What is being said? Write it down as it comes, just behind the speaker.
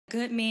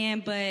good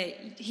man, but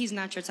he's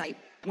not your type.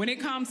 When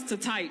it comes to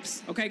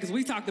types, okay, because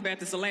we talked about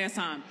this the last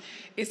time,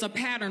 it's a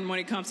pattern when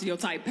it comes to your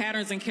type,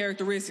 patterns and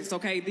characteristics,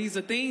 okay? These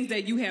are things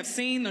that you have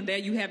seen or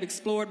that you have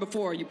explored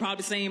before. You've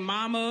probably seen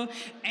mama,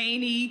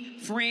 auntie,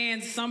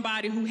 friends,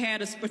 somebody who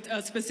had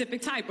a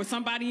specific type, or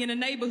somebody in the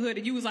neighborhood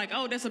and you was like,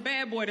 oh, that's a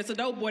bad boy, that's a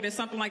dope boy, that's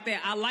something like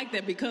that. I like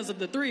that because of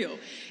the thrill.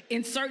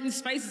 In certain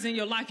spaces in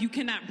your life, you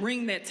cannot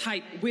bring that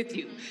type with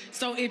you.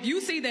 So if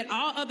you see that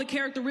all other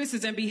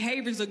characteristics and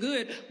behaviors are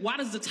good, why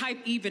does the type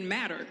even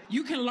matter?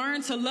 You can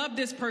learn to love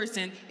this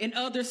person in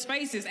other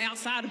spaces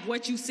outside of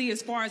what you see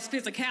as far as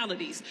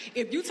physicalities.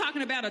 If you're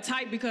talking about a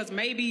type because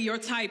maybe your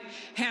type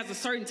has a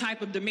certain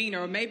type of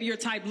demeanor, or maybe your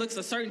type looks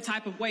a certain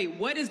type of way,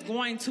 what is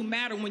going to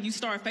matter when you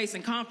start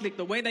facing conflict?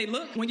 The way they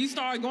look? When you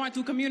start going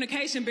through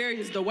communication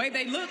barriers, the way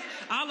they look?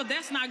 All of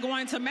that's not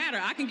going to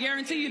matter. I can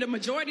guarantee you the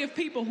majority of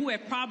people who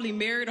have probably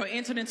married or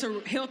entered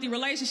into healthy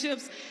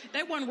relationships,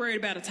 they weren't worried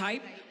about a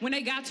type. When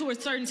they got to a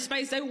certain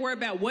space, they were worried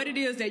about what it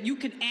is that you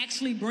can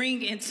actually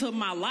bring into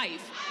my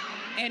life.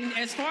 And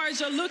as far as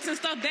your looks and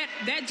stuff,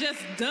 that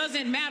just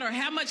doesn't matter.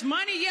 How much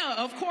money? Yeah,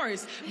 of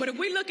course. But if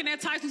we're looking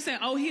at types who say,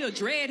 oh, he a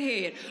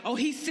dreadhead, oh,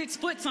 he's 6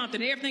 foot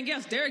something, and everything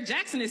else. Derek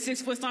Jackson is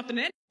 6 foot something.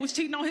 That was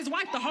cheating on his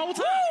wife the whole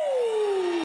time.